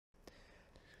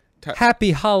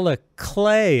Happy Holla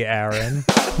Clay, Aaron.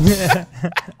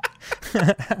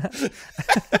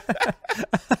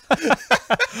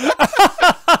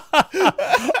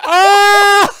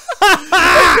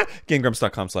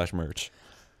 GameGrumps.com/merch.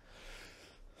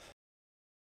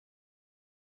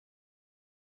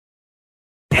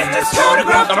 Let's go to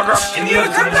Grump. I'm a Grump. And you're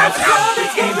Grump. Let's go.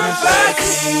 It's GameGrumps.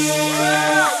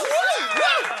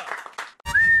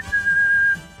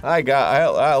 Hi, guy.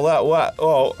 What?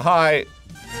 Oh, hi.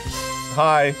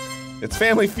 Hi. It's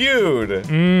Family Feud.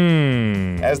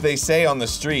 As they say on the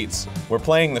streets, we're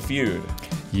playing the feud.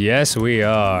 Yes, we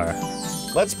are.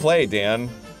 Let's play, Dan.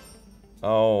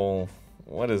 Oh,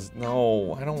 what is...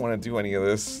 No, I don't want to do any of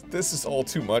this. This is all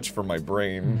too much for my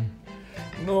brain.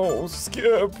 No,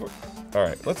 skip.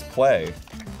 Alright, let's play.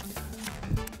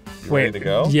 You ready to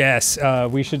go? Yes,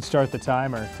 we should start the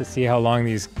timer to see how long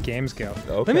these games go.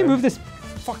 Okay. Let me move this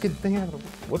fucking thing out of the way.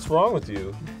 What's wrong with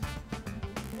you?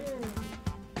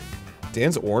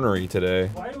 Dan's ornery today.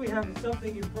 Why do we have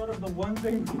something in front of the one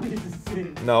thing we need to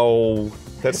see? No,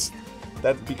 that's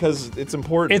because it's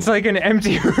important. It's like an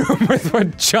empty room with a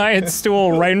giant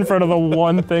stool right in front of the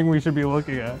one thing we should be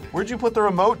looking at. Where'd you put the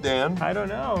remote, Dan? I don't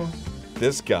know.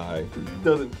 This guy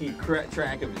doesn't keep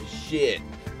track of his shit.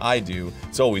 I do.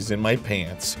 It's always in my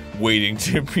pants, waiting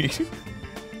to be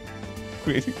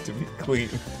clean.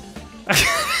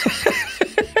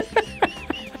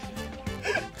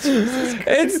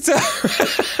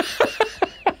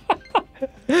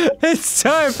 It's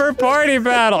time for party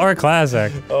battle or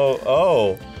classic.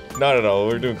 Oh. No,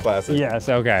 we're doing classic. Yes,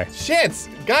 okay. Shit!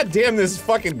 God damn this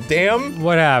fucking damn!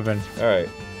 What happened? Alright.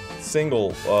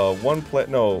 Single, one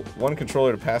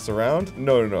controller to pass around?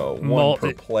 No, one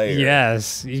per player.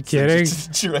 Yes, you kidding?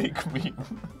 Drake me.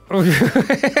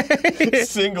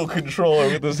 Single controller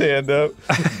with his hand up.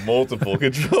 Multiple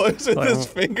controllers with his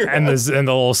finger and out. the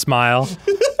little smile.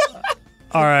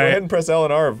 All right. Go ahead and press L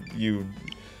and R, you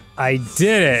I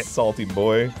did it. salty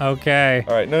boy. Okay.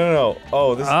 Alright, no.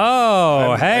 Oh, this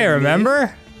hey,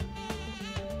 remember?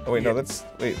 Oh wait, no,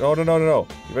 wait, no.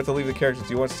 You have to leave the character. Do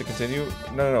you want us to continue?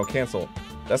 No, cancel.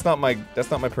 That's not my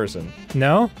person.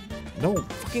 No? No,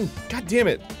 fucking, god damn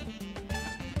it.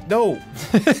 No.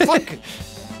 Fuck.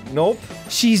 Nope.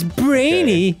 She's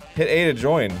brainy. Okay. Hit A to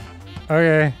join.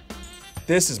 Okay.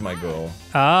 This is my goal.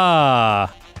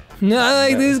 Ah. Not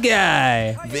like this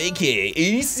guy. Vacay.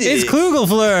 It's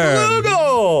Klugelfleur.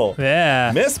 Klugel!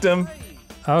 Yeah. Missed him.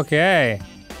 Okay.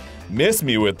 Miss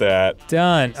me with that.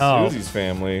 Done. Oh. Susie's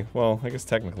family. Well, I guess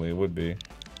technically it would be.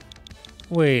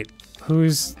 Wait,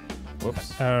 who's...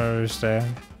 Whoops. I don't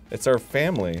understand. It's our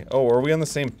family. Oh, are we on the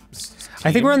same team?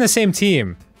 I think we're on the same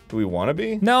team. Do we want to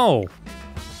be? No.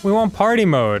 We want party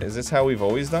mode. Is this how we've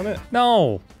always done it?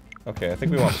 No. Okay, I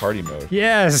think we want party mode.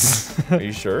 Yes. Are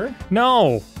you sure?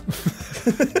 No.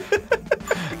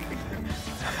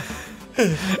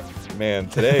 Man,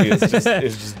 today is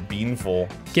just beanful.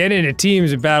 Get into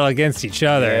teams and battle against each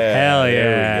other. Yeah, Hell yeah.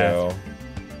 There we go.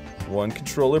 One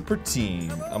controller per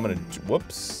team. I'm gonna,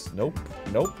 whoops. Nope,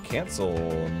 cancel,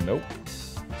 nope.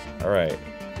 All right.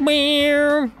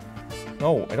 Meow.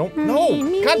 No, I don't,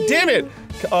 no, god damn it.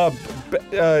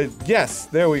 Yes,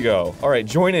 there we go. All right,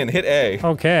 join in, hit A.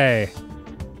 Okay.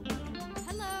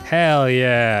 Hell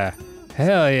yeah.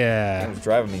 Hell yeah. It's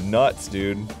driving me nuts,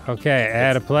 dude. Okay,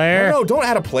 add a player? No, don't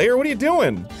add a player, what are you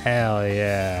doing? Hell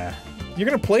yeah. You're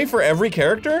gonna play for every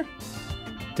character?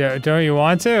 Don't you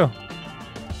want to?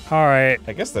 Alright.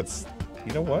 I guess that's,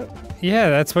 you know what? Yeah,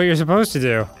 that's what you're supposed to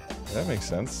do. That makes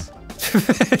sense.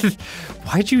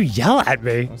 Why'd you yell at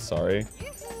me? I'm sorry.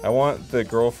 I want the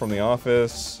girl from The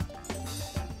Office.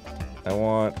 I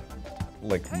want,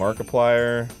 like,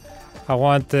 Markiplier. I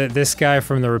want this guy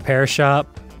from the repair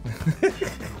shop.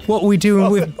 What we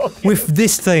doing with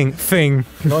this thing? Can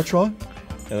I try? And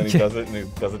then he does it, and he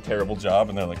does a terrible job,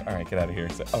 and they're like, all right, get out of here.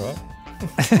 He's like, all right.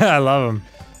 I love him.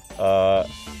 A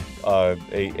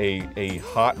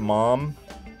hot mom.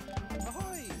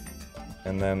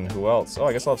 And then who else? Oh,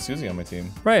 I guess I'll have Susie on my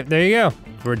team. Right, there you go.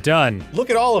 We're done. Look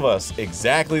at all of us,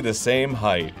 exactly the same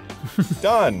height.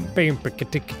 Done.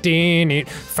 5'11",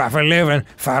 5'11".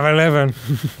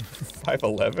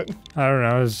 5'11"? I don't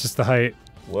know, it's just the height.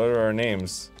 What are our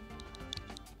names?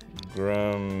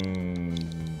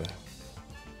 Grumb...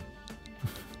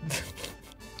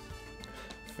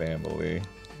 Family.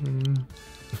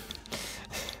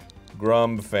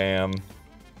 Grumb Fam.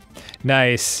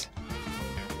 Nice.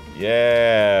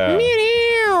 Yeah.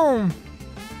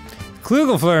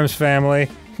 Klugelflurm's family.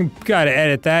 Gotta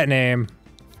edit that name.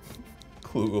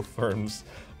 Klugelflurm's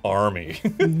army.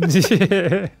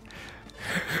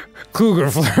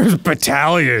 Klugelflurm's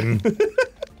battalion.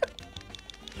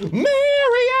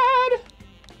 Mario!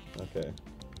 Okay.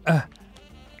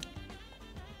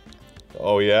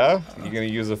 Oh yeah? You gonna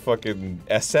use a fucking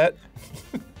ßäķæ?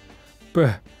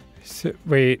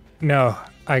 Wait, no,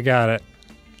 I got it.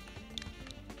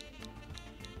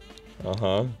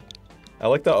 Uh-huh. I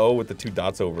like the O with the 2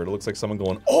 dots over it. It looks like someone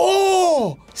going,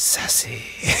 oh! Sassy.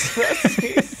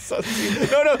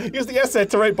 Sussy. No, use the ßäķæ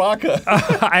to write baka.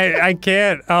 I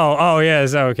can't. Oh,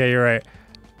 yes. Okay, you're right.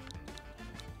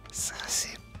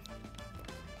 Sassy.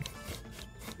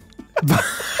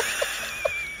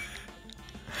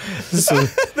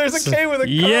 There's a K with a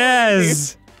K.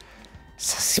 Yes.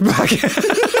 Sassy baka.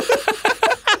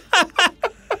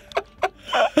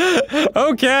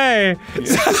 Okay.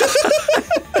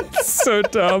 So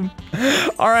dumb.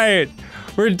 All right,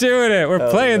 we're doing it. We're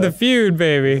playing the feud,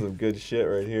 baby. Some good shit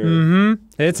right here. Mm-hmm.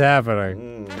 It's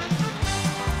happening.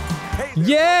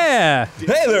 Yeah.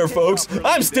 Hey there, folks.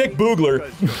 I'm Stick Boogler.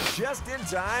 Just in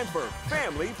time for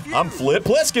Family Feud. I'm Flip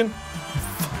Pliskin.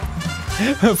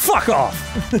 Fuck off.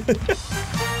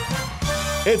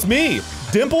 It's me,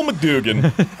 Dimple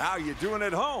McDougan. How you doing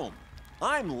at home?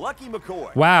 I'm Lucky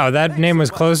McCoy. Wow, that name was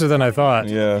closer than I thought.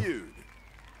 Yeah.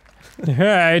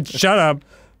 Hey, shut up.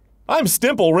 I'm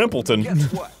Stimple Rimpleton.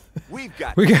 Guess what? We've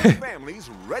got We two got- families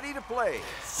ready to play.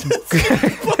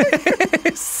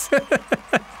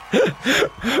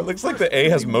 It looks like the A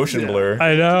has motion blur.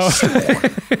 I know.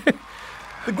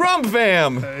 The Grumb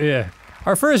Fam. Yeah.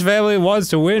 Our first family wants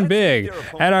to win big,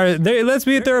 and let's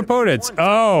meet their opponents.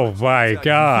 Oh my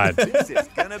God, This is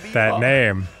gonna be that fun.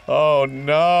 name. Oh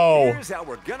no. Here's how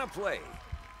we're gonna play.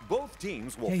 Both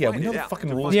teams will Yeah, find we know it the out fucking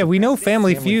to rules. find Yeah, the we know best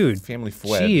Family answer. Feud. Family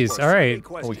Fled. Jeez, all right.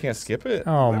 Oh, we can't skip it?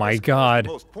 Oh my Whoever scores God. the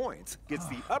most points gets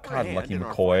the upper God, hand Lucky in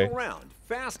our McCoy. final round.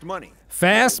 Fast money.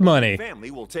 Fast money. Family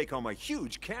will take home a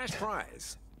huge cash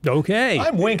prize. Okay.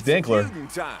 I'm Wink Dinkler. Feuding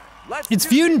time. Let's It's do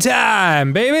feuding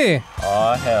time, baby.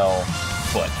 Aw, hell.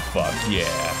 But fuck yeah.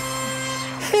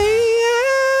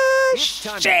 It's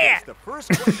time to fix the first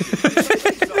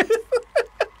question.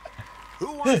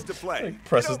 Who wants to play?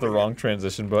 Presses Get the over wrong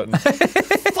transition button.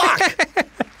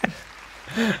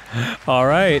 All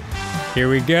right, here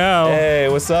we go. Hey,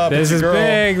 what's up? This It's is your girl.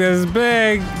 big. This is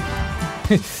big.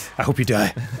 I hope you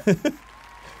die.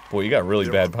 Boy, you got really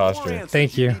here. bad There are four posture. answers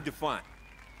Thank you. need to find.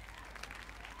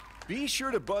 Be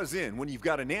sure to buzz in when you've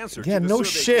got an answer. Yeah, to the no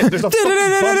survey shit. There's a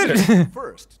fucking buzzer.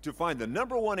 First, to find the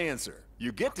 #1 answer,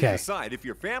 you get to Okay. decide if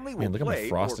your family will Man, look at my play or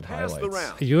frosted pass the highlights.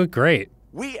 round. You look great.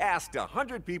 We asked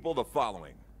 100 people the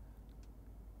following.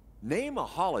 Name a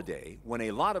holiday when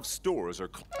a lot of stores are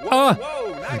Oh.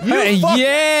 whoa, not Hey, fuck.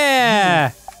 yeah.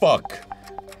 Fuck.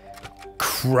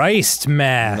 Christ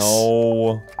mass.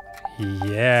 No.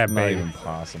 Yeah, Not baby. even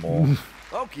possible.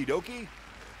 Okie dokie.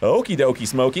 Okie dokie,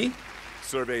 Smokey.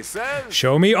 Survey says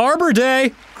Show me Arbor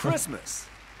Day. Christmas.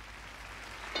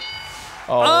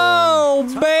 Oh,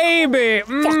 baby.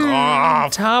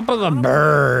 off. Top of the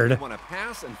bird. Want to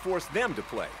pass and force them to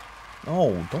play.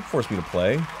 No, don't force me to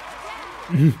play.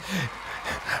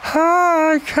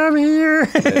 Ah, come here.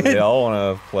 They all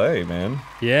want to play, man.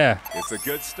 Yeah, It's a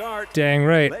good start. dang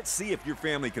right. Let's see if your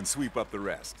family can sweep up the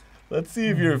rest. Let's see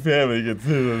if your family gets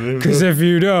it. Because if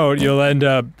you don't, you'll end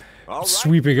up All right.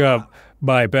 sweeping up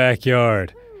my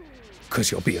backyard. Because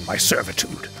you'll be in my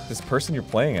servitude. This person you're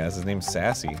playing as, his name's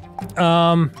Sassy.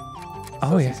 Oh,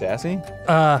 yeah. Sassy?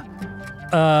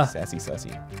 Sassy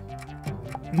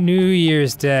Sussy. New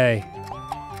Year's Day.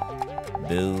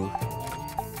 Boo.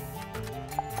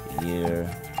 Year.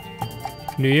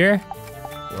 New Year?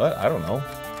 What? I don't know.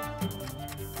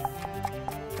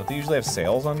 Don't they usually have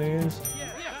sales on New Year's?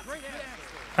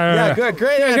 I don't know. good,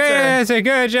 great Good answer,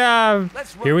 good job.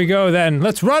 Let's run Here we go then.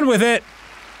 Let's run with it.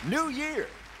 New Year.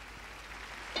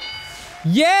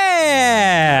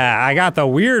 Yeah! I got the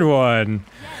weird one.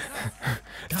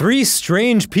 3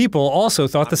 strange people also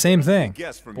thought the same thing.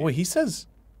 Guess from Boy, you. he says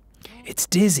It's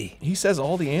dizzy.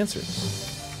 all the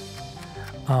answers.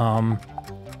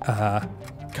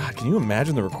 God, can you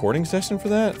imagine the recording session for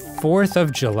that? 4th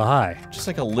of July. Just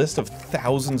like a list of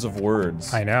thousands of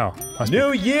words. I know. Must be-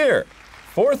 New Year!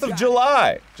 4th of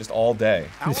July! Just all day.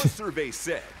 Our survey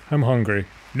said I'm hungry.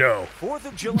 No. 4th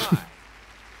of July.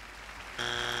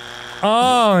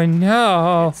 Oh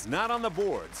no. It's not on the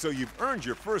board, so you've earned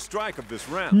your first strike of this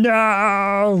round.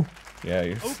 No. Yeah,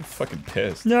 you're fucking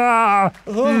pissed. No. I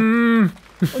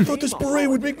thought this beret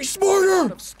would make me A lot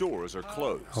smarter! of stores are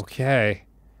closed. Okay.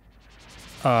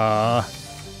 He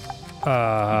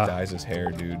dyes his hair,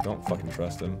 dude. Don't fucking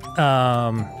trust him.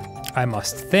 I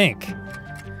must think.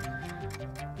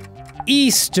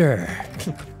 Easter.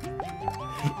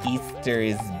 Easter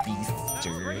is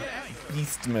Beaster.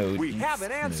 Beast mode. We have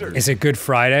an answer. Is it Good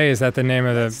Friday? Is that the name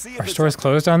of Let's see the... if Our it's store's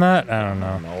closed on that? I don't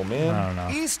know. No, man. I don't know.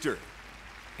 Easter.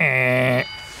 Hey!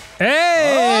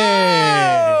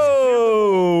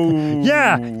 Oh!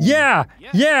 Yeah!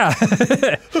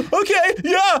 Okay,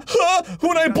 yeah!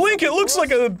 When I blink, it looks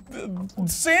like a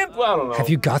sand. I don't know. Have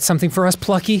you got something for us,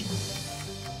 Plucky?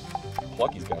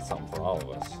 Plucky's got something for all of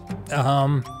us.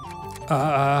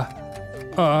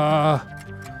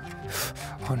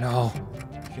 Oh no.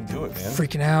 You can do it, man.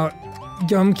 Freaking out.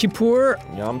 Yom Kippur.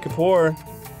 Yom Kippur.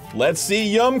 Let's see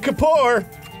Yom Kippur.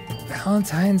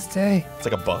 Valentine's Day. It's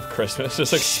like above Christmas,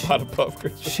 just like a spot above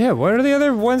Christmas. Shit, what are the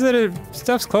other ones that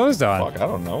stuff's closed on? Fuck, I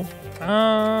don't know.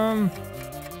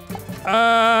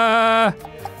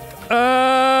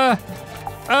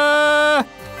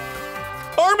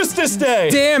 Armistice Day!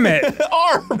 Damn it!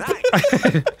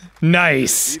 Arb!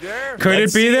 Nice. There. Could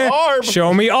Let's it be see there? Arb.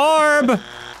 Show me Arb!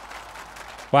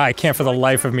 Wow, I can't for the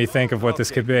life of me think of what this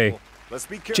could be. Let's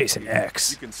be careful. Jason You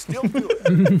X. can still do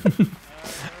it.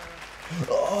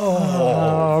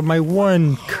 Oh, my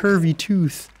one curvy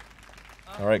tooth.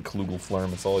 Alright, Klugel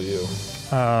Flurm, it's all you.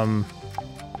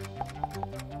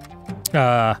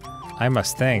 I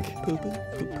must think.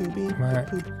 March,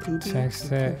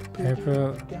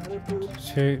 April,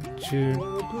 June,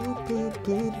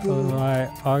 July,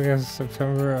 August,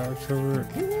 September, October,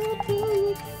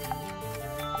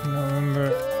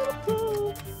 November,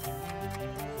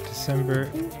 December.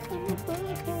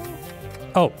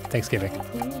 Oh, Thanksgiving.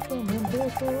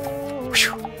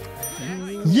 Whew.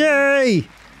 Yay!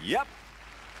 Yep.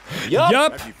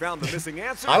 Yup. Have you found the missing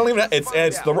answer? I don't even know,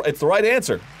 it's the right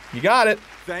answer. You got it.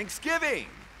 Thanksgiving.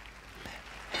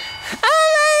 Oh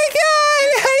my god!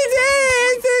 I did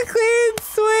it! It's a clean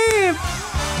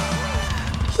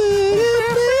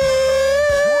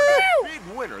sweep! Big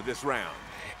winner this round.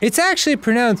 It's actually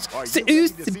pronounced Are you ready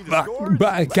to see the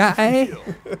scores? guy.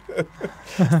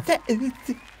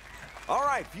 All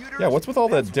right, Feuders, Yeah, what's with all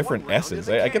the that's different one round S's?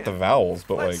 in the I get the can. vowels,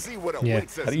 but Let's like, see what Yeah.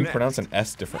 awaits us how do you next. pronounce an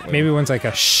S differently? Maybe one's like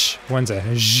a sh, one's a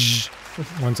zh,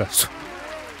 one's a s.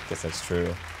 Guess that's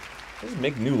true. Let's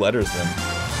make new letters then.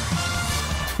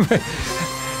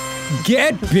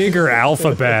 Get bigger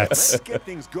alphabets. Let's get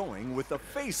things going with the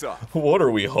face-off. What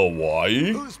are we,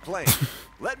 Hawaii? Who's playing?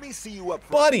 Let me see you up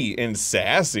front. Buddy and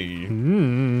Sassy.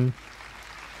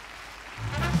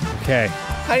 Okay.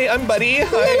 Hi, I'm Buddy.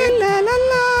 Hi. La la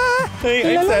la.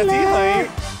 Hey, I'm Sassy. Hi.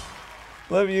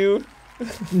 Love you.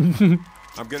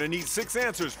 I'm gonna need 6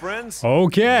 answers, friends.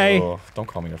 Okay. Oh, don't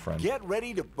call me a friend. Get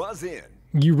ready to buzz in.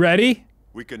 You ready?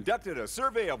 We conducted a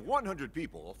survey of 100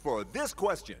 people for this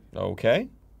question. Okay.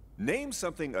 Name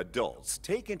something adults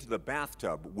take into the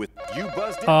bathtub with you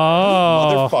buzzed in.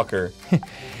 Oh. Motherfucker.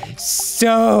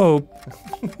 Soap.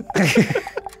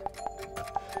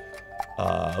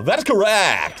 That's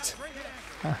correct.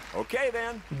 Okay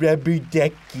then, Rubber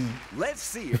ducky. let's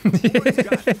see if the boys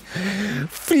got it.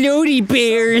 Floaty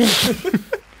bears.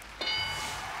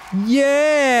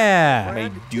 Yeah.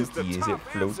 My Is the dookie is it top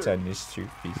floats answer. on this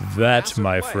surface. That,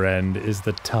 my friend, is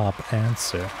the top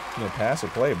answer. You gonna pass or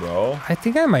play, bro? I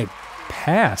think I might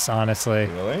pass, honestly.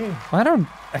 Really? I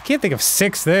can't think of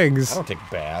 6 things. I don't take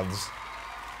baths.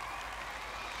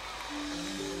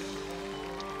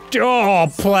 Oh,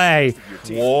 play.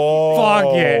 Whoa. Fuck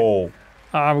it.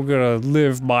 I'm gonna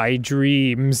live my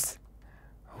dreams.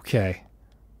 Okay.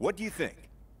 What do you think?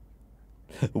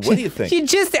 What do you think? You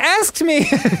just asked me.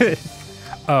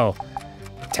 Oh.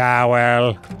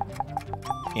 Towel.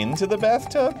 Into the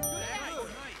bathtub?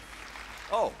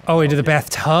 Oh, Oh, into the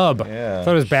bathtub. Yeah. I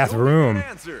thought it was show me an bathroom.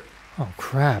 answer. Oh,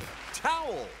 crap.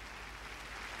 Towel.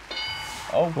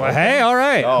 Oh, Well, hey, all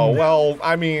right. Oh, well,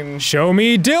 I mean, Show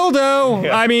me dildo.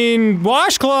 Yeah. I mean,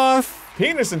 washcloth.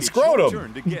 penis and It's your scrotum.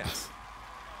 turn to guess.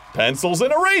 Pencils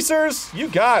and erasers. You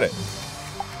got it.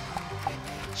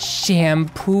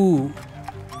 Shampoo.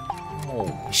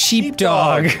 Oh,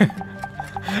 Sheepdog.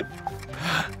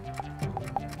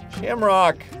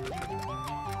 Shamrock.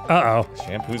 Uh-oh.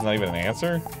 Shampoo's not even an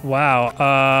answer? Wow.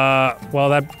 Well,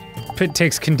 that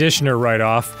takes conditioner right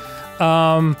off.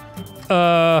 Farts!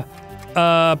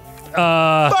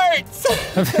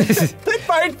 Put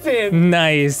farts in.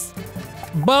 Nice.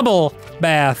 Bubble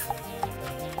bath.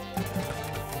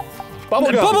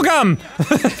 Bubblegum. Bubblegum!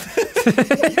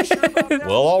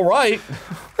 Well, all right.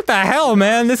 What the hell,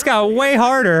 man? This got way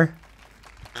harder.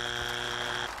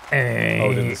 Oh,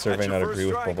 did the That's survey your not first agree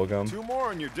with strike. bubblegum? 2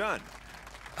 more and you're done.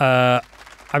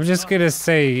 I'm just gonna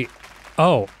say,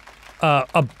 oh, a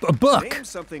book. Name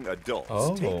something adults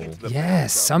Oh. take into the Yes, bathtub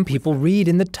some people read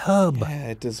in the tub. Yeah,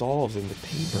 it dissolves into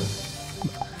paper.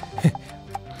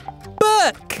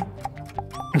 Book.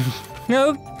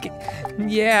 No,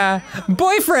 Yeah,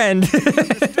 boyfriend.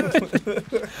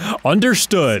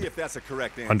 Understood. See if that's a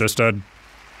correct answer. Understood.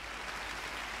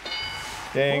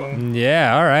 Dang.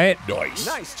 Yeah, all right. Nice.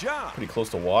 Nice job. Pretty close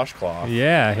to washcloth.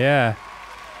 Yeah, yeah.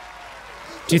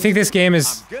 Do you think this game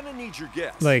is I'm gonna need your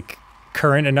guess. like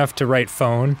current enough to write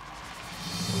phone?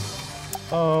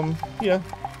 Yeah.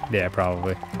 Yeah,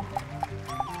 probably.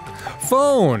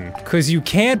 Phone, cause you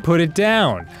can't put it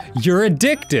down. You're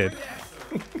addicted.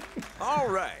 All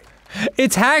right.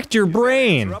 It's hacked your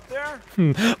brain. You're up there?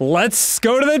 Let's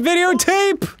go to that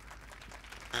videotape.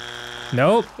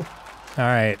 Nope. All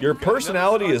right. Your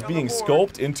personality is being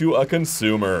sculpted into a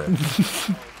consumer.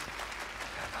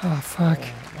 Oh fuck.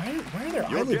 Why are their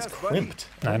Your eyelids guess, buddy. crimped?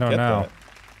 I don't get know. that.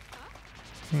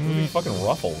 What are these fucking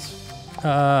ruffles?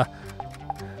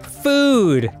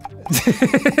 Food.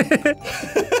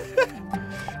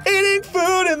 Eating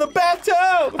food in the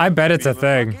bathtub! I bet it's a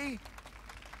thing. Lucky?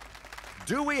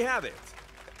 Do we have it?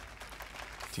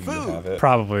 Do you Food. have it?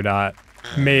 Probably not.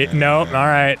 Me. Nope. All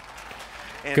right.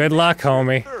 And Good luck, that's your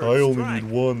homie. third I only strike.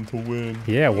 need one to win.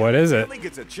 Yeah. What is it? Family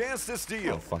gets a chance to I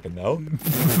steal. don't fucking know.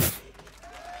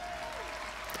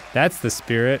 That's the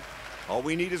spirit. All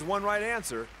we need is one right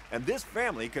answer, and this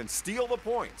family can steal the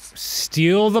points.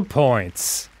 Steal the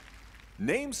points.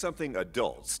 Name something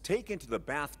adults take into the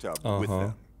bathtub with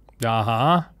them.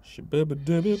 Uh-huh.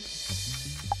 Shabba-dabba-dibba.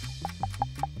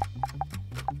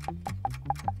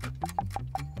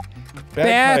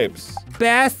 Bagpipes.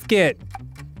 Basket.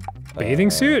 Bathing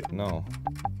suit. No.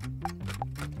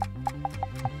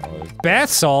 Oh, there's Bath bath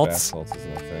salts. salts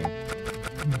isn't a thing.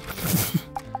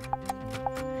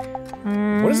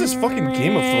 What is this fucking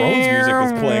Game of Thrones music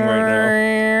that's playing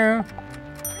right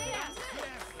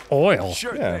Oil.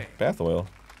 Sure now? Yeah, thing. bath oil.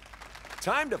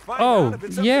 Time to find Oh, out if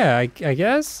it's a yeah, I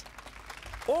guess.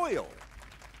 oil.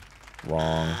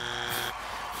 Wrong.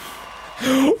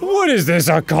 What is this,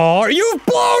 a car? You've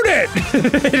blown it!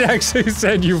 It actually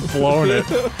said you've blown it.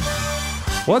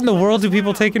 What in the world do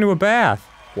people take into a bath?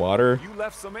 Water. You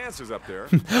left some answers up there.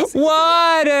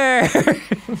 Water!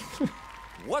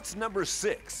 What's number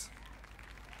 6?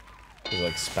 Is it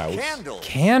like spouse. Candles.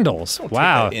 Candles. Take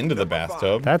Wow. that into the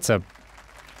bathtub. That's a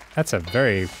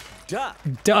very Duck.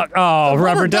 duck. Oh,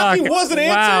 rubber duck. ducky wasn't Wow,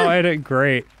 answered. I did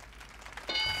great.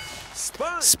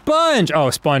 Sponge. Sponge. Oh,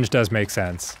 sponge does make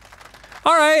sense.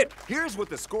 All right. Here's what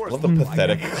the scores Love the look like.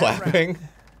 pathetic clapping.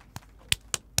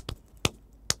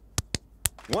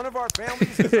 One of our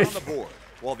families is on the board,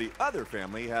 while the other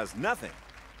family has nothing.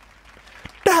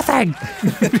 Nothing.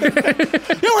 You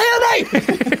hear me?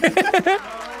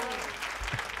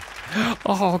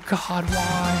 Oh God,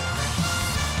 why?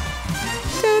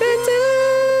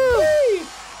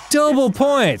 Double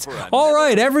points. All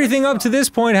right, everything up to this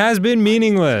point has been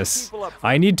meaningless.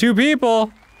 I need 2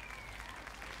 people.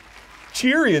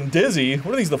 Cheery and dizzy.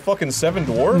 What are these, the fucking 7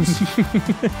 dwarves?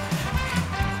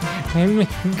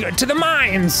 Good to the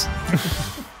mines.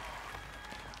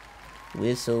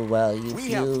 Whistle while you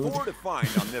We have feud. 4 to find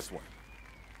on this one.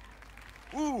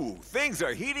 Ooh, things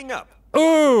are heating up.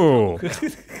 Ooh.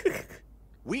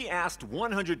 We asked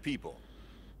 100 people.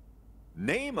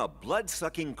 Name a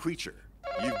blood-sucking creature.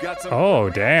 You've got some. Oh,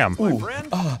 damn. My friend,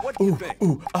 what do you think?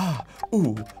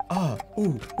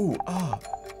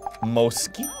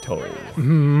 Mosquito.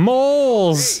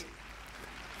 Moles.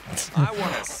 I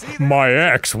want to see that. My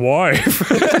ex-wife.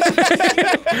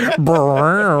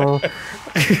 Brrr.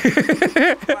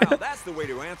 Wow, that's the way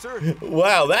to answer.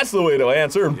 Wow, that's the way to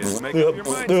answer. Just make up your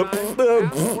mind, son.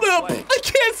 I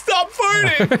can't stop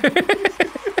farting.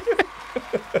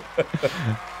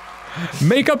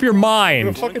 Make up your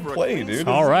mind. Fucking play, dude.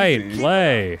 All right,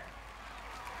 play.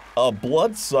 A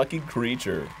blood-sucking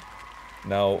creature.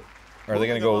 Now, are they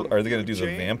gonna go? Are they gonna do the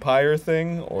vampire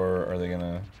thing, or are they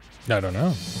gonna? I don't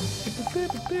know.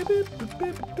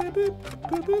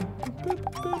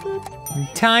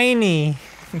 Tiny.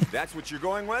 That's what you're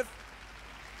going with?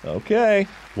 Okay.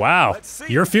 Wow. Let's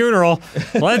see. Your funeral.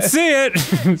 Let's see it.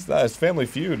 It's Family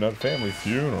Feud, not Family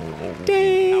Funeral.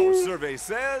 Our survey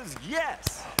says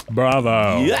yes.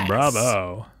 Bravo. Yes.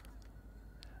 Bravo.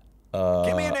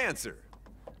 Give me an answer.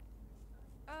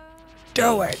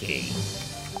 Do it.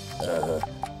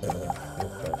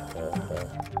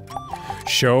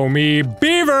 Show me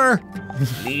beaver.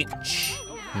 Leech.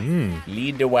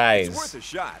 Lead the wise. It's worth a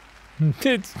shot.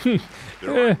 It's, There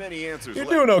aren't many answers You're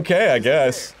left. doing okay, I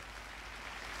guess.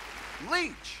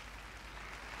 Leech.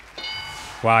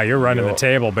 wow, you're running the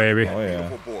table, baby. Oh yeah.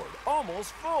 Beautiful board.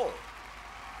 Almost full.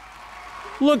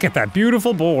 Look at that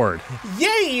beautiful board.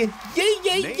 Yay! Yay!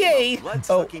 Yay! Name Yay! a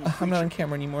blood-sucking I'm not on creature.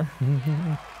 camera anymore.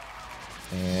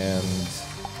 And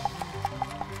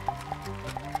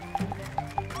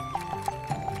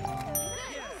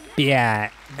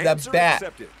bat. The Answer bat.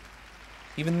 accepted.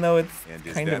 Even though it's And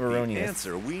is kind that of the erroneous.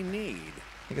 answer we need?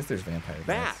 I guess there's vampire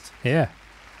Bat. bats. Yeah.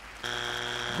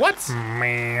 What?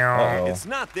 Meow. Uh-oh. It's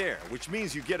not there, which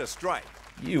means you get a strike.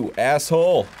 You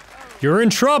asshole. You're in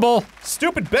trouble.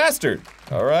 Stupid bastard.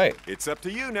 All right. It's up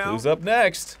to you now. Who's up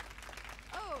next?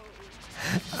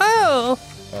 Oh.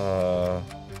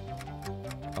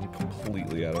 I'm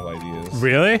completely out of ideas.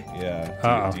 Really? Yeah.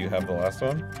 Uh-oh. Do you have the last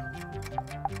one?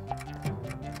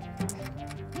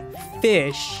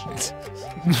 Fish.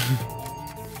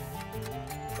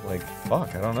 Like,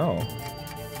 fuck, I don't know.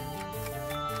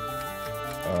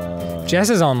 Jess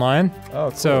is online, Oh,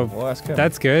 cool. so we'll ask him.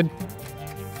 that's good.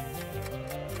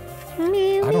 I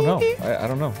don't know. I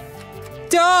don't know.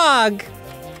 Dog.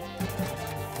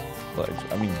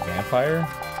 Like, I mean, vampire?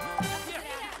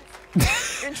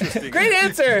 Interesting. Great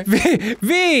answer!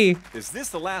 V. Is this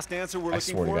the last answer we're I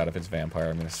looking swear for? to God, if it's vampire,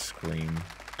 I'm gonna scream.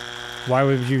 Why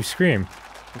would you scream?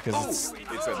 Because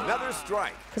It's another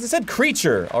strike. it said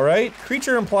creature, alright?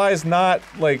 Creature implies not,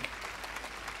 like, It's all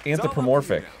up to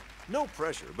anthropomorphic. you now. No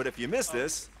pressure, but if you miss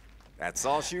this, that's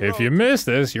all she If wrote. you miss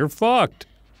this, you're fucked.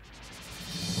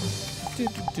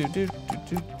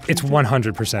 It's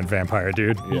 100% vampire,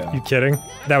 dude. Yeah. You kidding?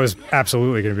 That was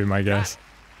absolutely gonna be my guess.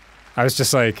 I was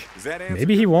just like, Is that answer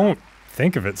maybe he won't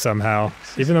think of it somehow,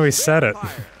 even though he said it.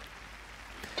 Fire.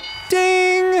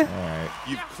 Ding! Alright.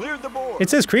 You've cleared the board. It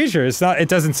says creature. It's not. It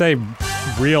doesn't say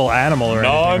real animal or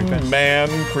anything like that.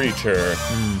 Non-man creature.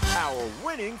 Our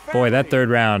winning Boy, that family. third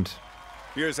round.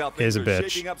 Here's how is things a are bitch.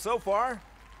 shaping up so far.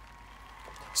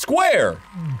 Square!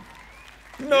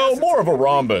 No, Yes, it's more of a big lead,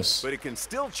 rhombus. But it can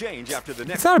still change after the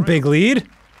next It's not a round. big lead.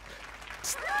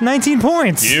 It's 19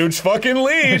 points. Huge fucking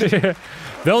lead!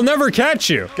 They'll never catch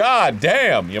you. God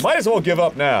damn, you might as well give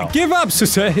up now. Give up,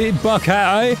 Society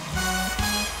Buckeye.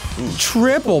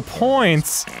 Triple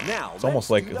points. Now, It's almost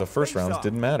like the first rounds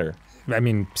didn't matter. I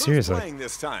mean, Who's seriously. playing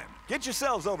this time? Get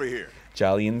yourselves over here.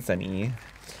 Jolly and sunny.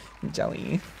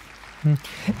 Jolly.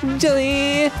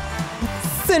 Jelly.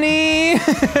 Sunny.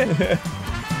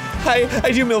 Hi,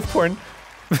 I do MILF porn.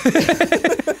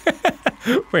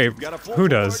 Wait, Got a full who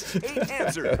board, does? 8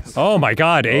 answers. Oh my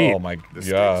god, 8. Oh my, The stakes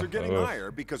yeah. are getting ugh.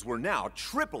 higher because we're now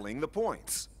tripling the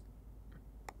points.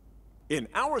 In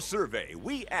our survey,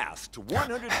 we asked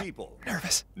 100 people.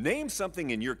 Nervous. Name something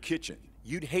in your kitchen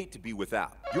you'd hate to be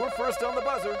without. You're first on the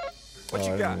buzzer. What Oh,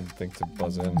 you I got? didn't even think to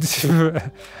buzz in.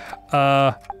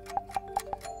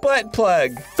 Butt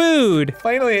plug. Food.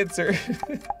 Final answer.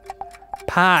 Yes,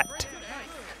 Pot.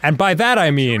 And by that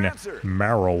I mean your answer.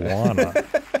 marijuana.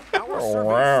 Our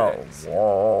Wow. survey says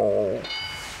Wow.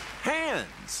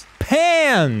 hands. You're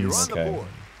Pans. on the Okay. board,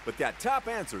 but that top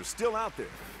answer is still out there.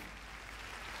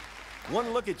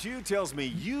 One look at you tells me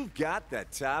you've got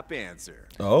that top answer.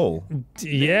 Oh, Name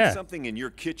Yeah. something in your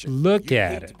kitchen Look you'd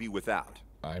at hate it. to be without.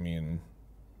 I mean,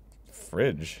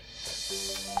 fridge.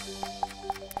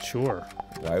 Sure.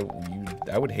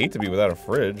 I would hate to be without a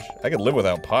fridge. I could live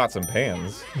without pots and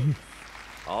pans,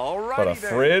 All right. but a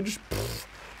fridge? Pfft,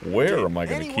 where am I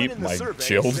going to anyone keep in the my survey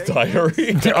chilled say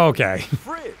diary? Okay.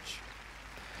 Fridge.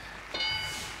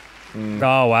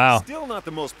 Oh wow. Still not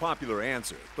the most popular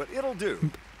answer, but it'll do.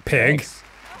 Pig.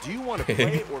 Do you want to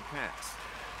play or pass?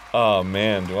 Oh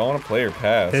man, do I want to play or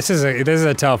pass? This is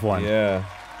a tough one. Yeah,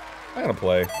 I'm gonna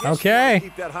play. Guess you wanna Okay.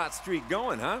 Keep that hot streak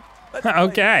going, huh? Let's play.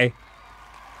 Okay.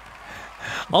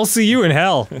 I'll see you in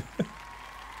hell.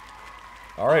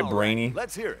 All right, All Brainy.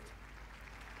 Let's hear it.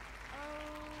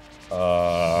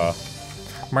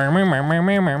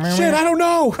 Shit, I don't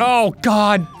know. Oh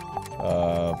god.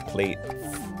 Plate.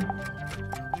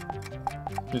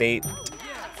 Plate.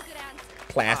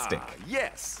 Plastic.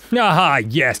 Yes. Ah,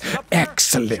 yes. Up there?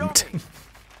 Excellent. Show me.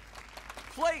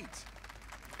 Plate.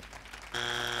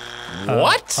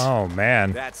 What? Oh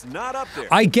man. That's not up there.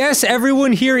 I guess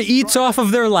everyone here eats off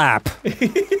of their lap.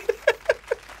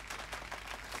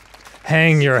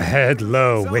 Hang your head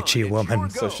low, witchy woman.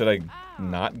 So should I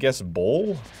not guess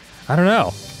bowl? I don't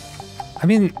know. I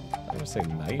mean, I'm gonna say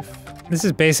knife. this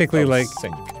is basically Oh, like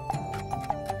sink.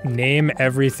 name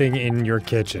everything in your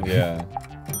kitchen. Yeah.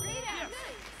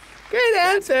 Good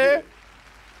answer.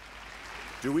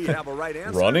 Do we have a right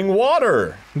answer? Running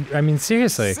water. I mean,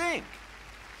 seriously. Sink.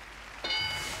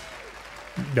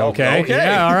 Okay. okay.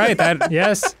 Yeah, all right. That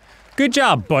yes. Good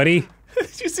job, buddy.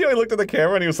 Did you see how he looked at the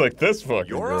camera and he was like, "This fucking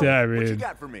You're girl." up. Yeah, I What you mean-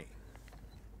 got for me?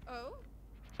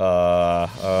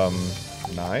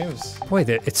 Knives. Boy,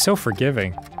 it's so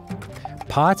forgiving.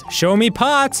 Pots? Show me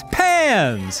pots.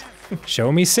 Pans.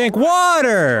 Show me sink.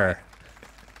 Water.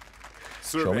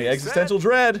 Show me Survey existential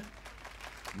dread.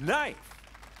 said Knife.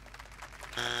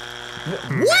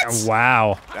 What?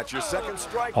 Wow. That's your second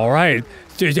strike. All right.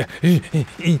 What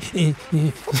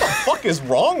the fuck is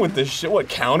wrong with this shit? What,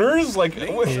 counters? Like,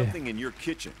 Name what? something in your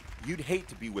kitchen you'd hate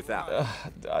to be without.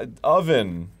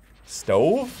 Oven.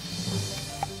 Stove?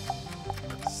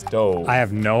 Stove. I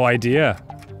have no idea.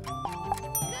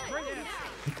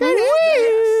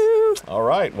 All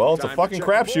right, well, it's a Time to fucking check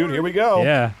the crapshoot. board. Here we go.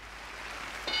 Yeah.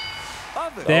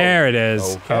 Oven. There it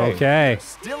is. Okay. Okay.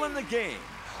 Still in the game.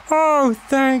 Oh,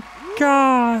 thank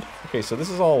God. Okay, so this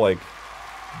is all like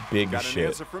big Got an shit.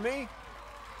 answer for me?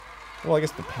 Well, I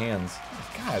guess the pans.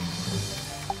 God.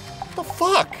 What the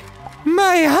fuck?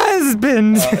 My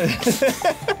husband.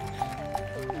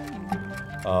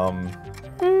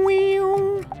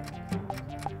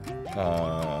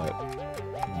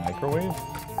 Microwave?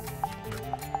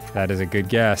 That is a good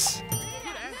guess.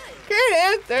 Good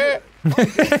answer.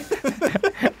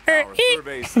 Our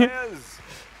survey says...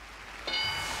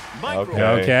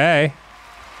 Microwave. Okay.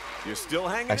 You're still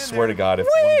hanging I in swear to there. God, if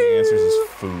one of the answers is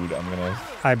food, I'm gonna.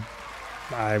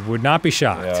 I would not be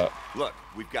shocked. Yeah. Look,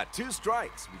 we've got 2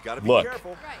 strikes. We gotta be Look.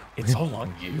 careful. It's all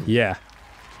on you. Yeah.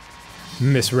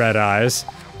 Miss Red Eyes,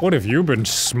 what have you been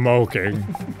smoking?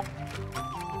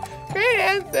 Great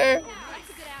answer.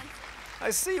 I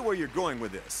see where you're going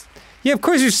with this. Yeah, of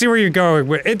course you see where you're going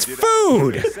with. It's Did I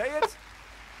food. say it?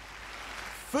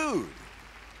 Food.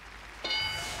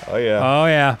 Oh yeah. Oh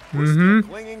yeah. We're still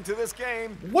clinging to this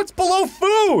game. What's below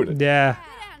food? Yeah.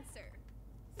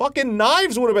 Fucking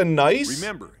knives would have been nice.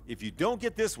 Remember, if you don't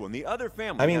get this one, the other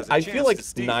family I mean, has a I chance feel like to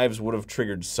steal. knives would have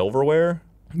triggered silverware.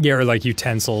 Yeah, or like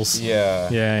utensils. Yeah.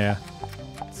 Yeah,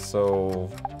 So,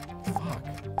 fuck.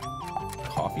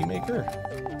 Coffee maker?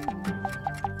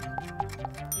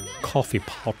 Coffee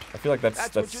pot. I feel like that's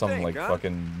That's what you some think, like huh?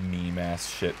 fucking meme ass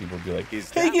shit. People would be like,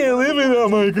 Is I that can't what live you without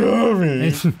my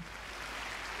coffee.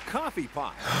 Coffee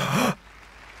pot.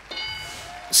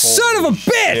 Son of a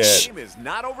bitch! Game is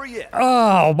not over yet.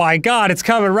 Oh my God, it's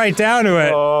coming right down to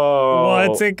it. Oh.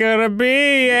 What's it gonna be,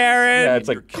 Aaron? Yeah, it's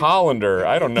like colander.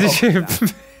 I don't know.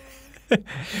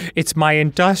 It's my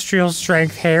industrial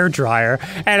strength hair dryer,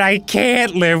 and I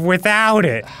can't live without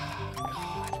it.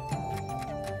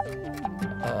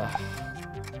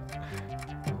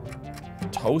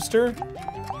 Toaster?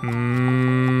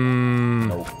 Mmm.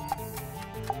 Nope.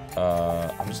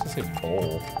 I'm just gonna say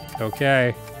bowl.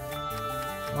 Okay.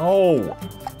 Oh,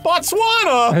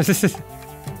 Botswana!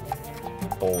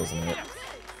 Bowl isn't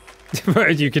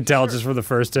it? You can tell just from the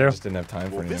first two. Just didn't have time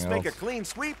for Will this anything make a else. clean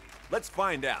sweep? Let's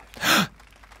find out.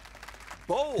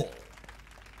 Bowl.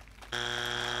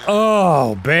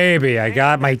 Oh, baby, I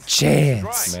got my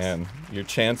chance. Man, your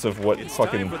chance of what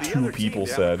fucking time for the 2 other people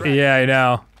team to have a said. crack. Yeah, I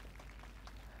know.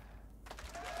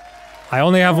 I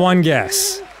only have one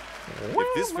guess.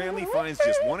 If this family finds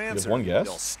just one answer, one guess?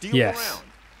 they'll steal Yes. around.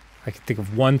 I can think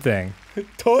of one thing.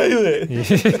 Toilet!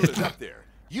 Field is up there.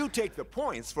 You take the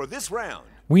points for this round.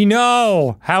 We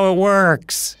know how it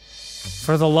works.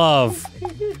 For the love.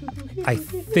 I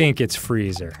think it's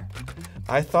freezer.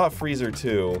 I thought freezer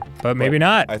too. But maybe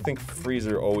not. I think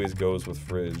freezer always goes with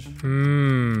fridge.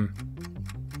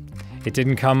 It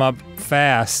didn't come up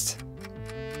fast.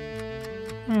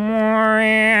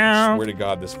 Swear to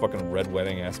God, this fucking red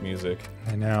wedding ass music.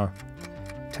 I know.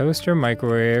 Toaster,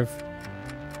 microwave,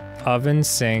 oven,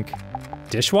 sink,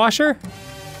 dishwasher?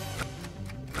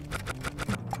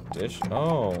 Dish?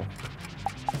 Oh.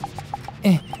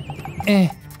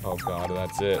 Oh God,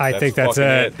 that's it. I think that's fucking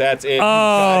it. That's it. you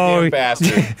Oh. goddamn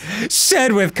bastard.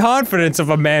 Said with confidence of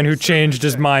a man who changed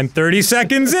his mind 30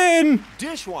 seconds in.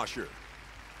 Dishwasher.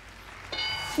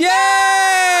 Yeah!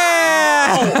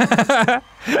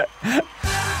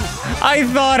 I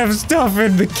thought of stuff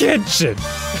in the kitchen.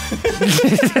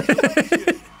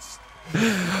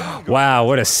 Wow,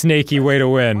 what a snaky way to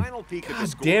win. Final peek at the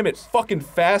scores. Damn it, fucking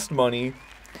fast money.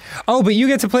 Oh, but you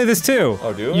get to play this too.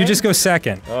 Oh, do You I? just go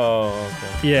second. Oh,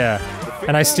 okay. Yeah.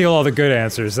 And I steal all the good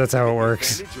answers. That's how it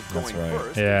works. Advantage of going right.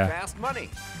 first Yeah. in fast money.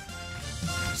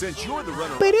 Since you're the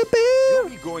runner-up, you'll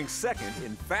be going second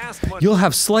in fast money. You'll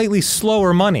have slightly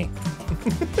slower money.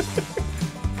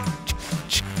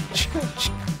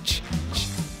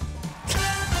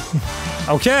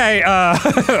 Okay,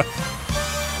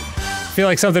 feel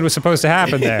like something was supposed to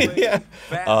happen there. Yeah.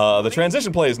 The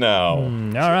transition plays now. All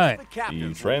right. The The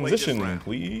captains will play this transition, round.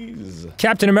 please.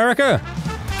 Captain America?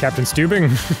 Captain Stubing?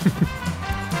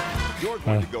 You're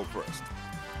going to go first.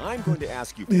 I'm going to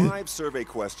ask you 5 survey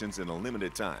questions in a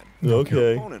limited time. Okay.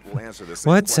 Your opponent will answer the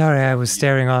same What? question Sorry, I was as you.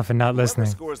 staring off and not Whoever listening.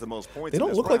 scores the most points They in don't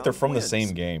this look like they're round from the wins. same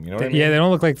game, you know what I mean? Yeah, they don't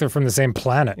look like they're from the same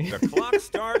planet. The clock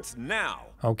starts now.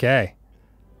 Okay.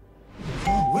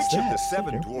 Which of the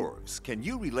 7 dwarves can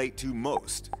you relate to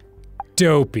most?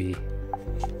 Dopey.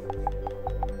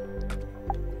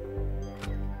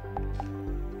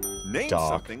 Name Dog.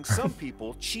 something some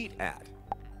people cheat at.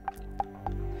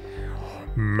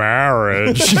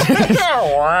 Marriage.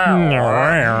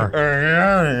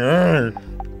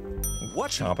 What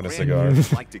Chomping do a cigar.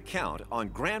 grandkids like to count on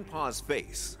Grandpa's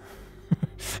face?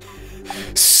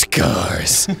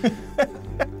 Scars.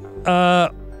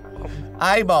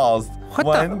 Eyeballs.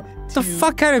 What the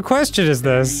fuck kind of question is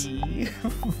this?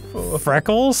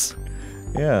 Freckles?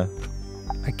 Yeah.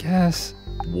 I guess.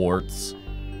 Warts.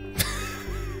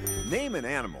 Name an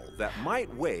animal that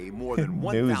might weigh more than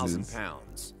 1,000 Noses.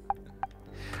 pounds.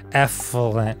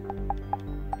 Effluent.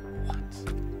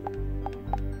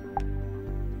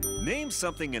 Name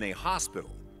something in a hospital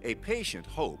a patient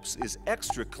hopes is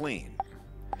extra clean.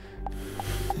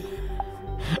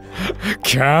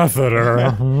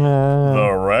 Catheter.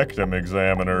 The rectum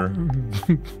examiner.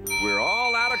 We're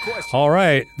all out of questions. All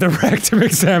right, the rectum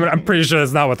examiner. I'm pretty sure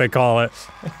that's not what they call it.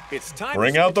 It's time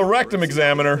Bring to out the switch over rectum and see how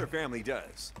the examiner. other family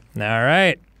does. All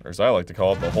right. Or as I like to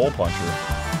call it, the hole puncher.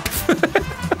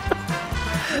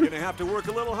 You're gonna have to work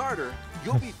a little harder.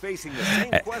 You'll be facing the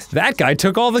same questions. That guy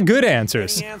took all the good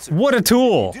answers. What a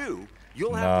tool.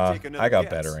 You'll have Nah, to take another I got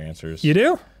guess. better answers. You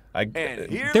do? And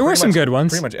here There were pretty some much- good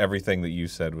ones. Pretty much everything that you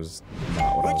said was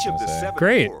not what I was Which of gonna the say. 7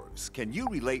 Great. dwarves can you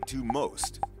relate to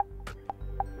most?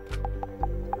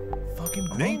 Fucking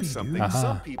Name grumpy, something dude.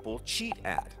 some people cheat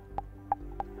at.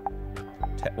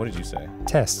 What did you say?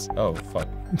 Tests. Oh, fuck.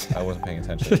 I wasn't paying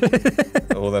attention.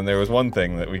 Well, then there was one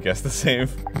thing that we guessed the same.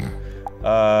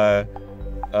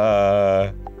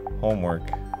 Homework.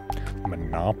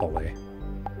 Monopoly.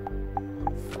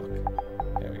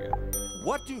 There we go.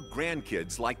 What do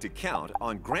grandkids like to count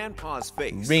on Grandpa's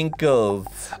face? Wrinkles.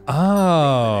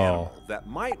 Oh. That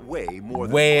might weigh more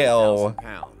than Whale. 1,000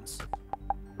 pounds.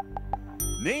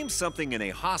 Name something in a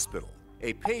hospital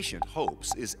a patient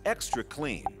hopes is extra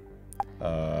clean.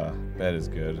 That is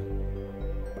good.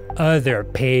 Other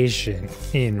patient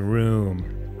in room.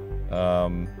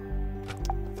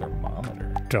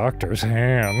 Thermometer. Doctor's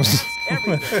hands.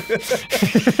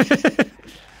 Everything.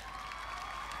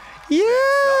 Yeah,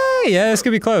 yeah, this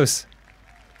could be close.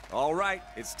 All right,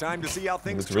 it's time to see how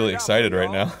things Looks really turned out excited for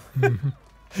right y'all. now.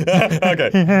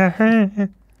 Okay.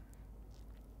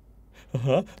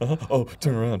 Oh,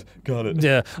 turn around. Got it.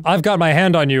 Yeah, I've got my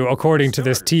hand on you according to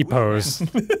this T-pose.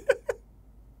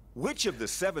 Which of the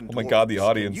 7 Oh my God, the dwarves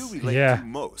audience. can you relate Yeah. to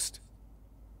most?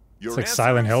 Your It's like answers?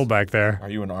 Silent Hill back there. Are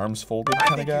you an arms folded I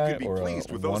kind of think you guy could be or pleased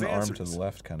a with those one arm to answers. the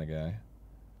left kind of guy?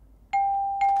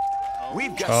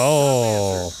 We've got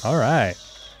Oh, some all right.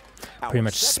 answers. Pretty Our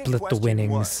much second split the question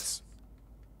winnings. was,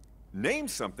 name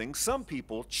something some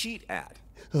people cheat at.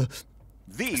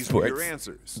 These were your Sports.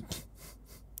 answers.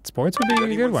 Sports would be a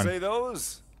Anyone good one. say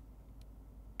those?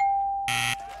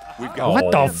 We've got What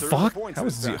one the answer and fuck? points That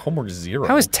was this time. homework 0.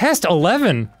 How is test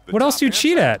 11? What else do you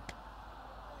cheat at?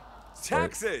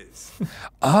 Taxes.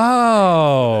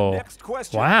 Oh. Next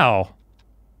question. Wow.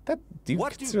 that, do you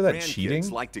What do consider that grandkids cheating?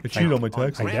 like to I cheat count on my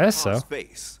taxes. I guess so. Grandpa's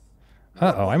face?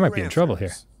 Uh-oh, I might be in trouble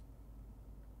here.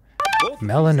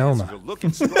 Melanoma.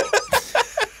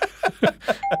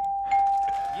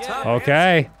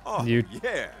 Okay. Oh, You-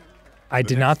 yeah. I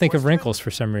did not think of wrinkles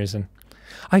for some reason.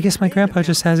 I guess my grandpa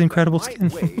just has incredible Might skin.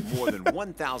 weigh more than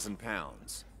 1,000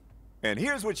 pounds. And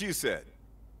here's what you said.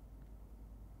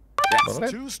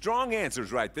 That's 2 strong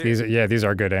answers right there. These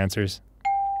are good answers.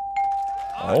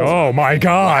 Oh my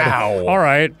God! Wow. All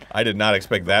right, I did not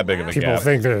expect that big of a people gap.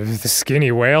 think the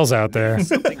skinny whales out there.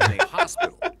 Something in a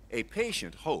hospital a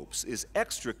patient hopes is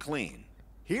extra clean.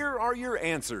 Here are your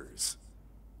answers.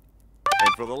 And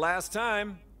for the last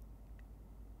time,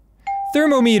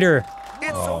 Thermometer.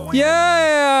 it's a win.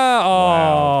 Yeah. Oh,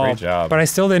 Wow, great job. But I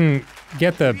still didn't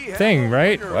get the We have thing a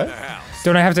right. winner in What? the house.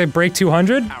 Don't I have to break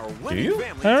 200? Our winning you?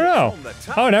 family I don't takes know. home the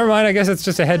top Oh, never mind. I guess it's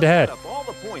just a head-to-head. Add up all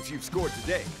the points you've scored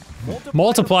today.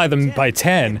 Multiply them by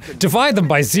 10, divide them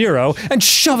by 0, and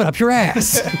shove it up your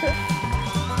ass.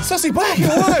 Sussy Black, you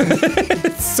won!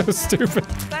 It's so stupid.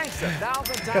 Thanks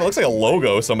 1,000 times. It looks like a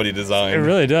logo somebody It designed.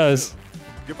 really does.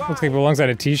 Goodbye. Looks like it belongs on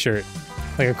a t-shirt.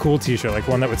 Like a cool t-shirt, like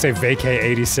one that would say Vacay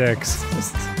 86.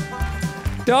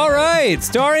 Alright,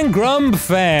 starring Grumb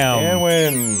Fam. And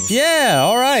win. Yeah,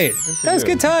 alright. for That was you.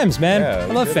 good times, man. Yeah, I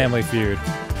we love did it. Family Feud.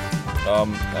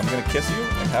 I'm gonna kiss you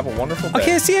and have a wonderful day. I'll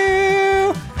kiss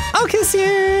you! I'll kiss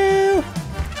you!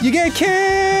 You get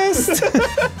kissed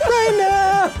right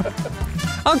now!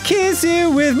 I'll kiss you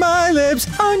with my lips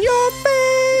on your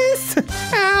face!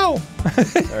 Ow!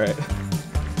 All right.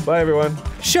 Bye, everyone.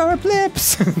 Sharp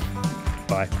lips!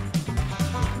 Bye.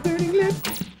 Burning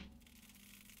lips.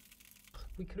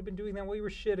 We could have been doing that while you were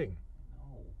shitting.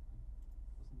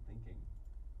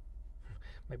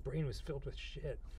 My brain was filled with shit.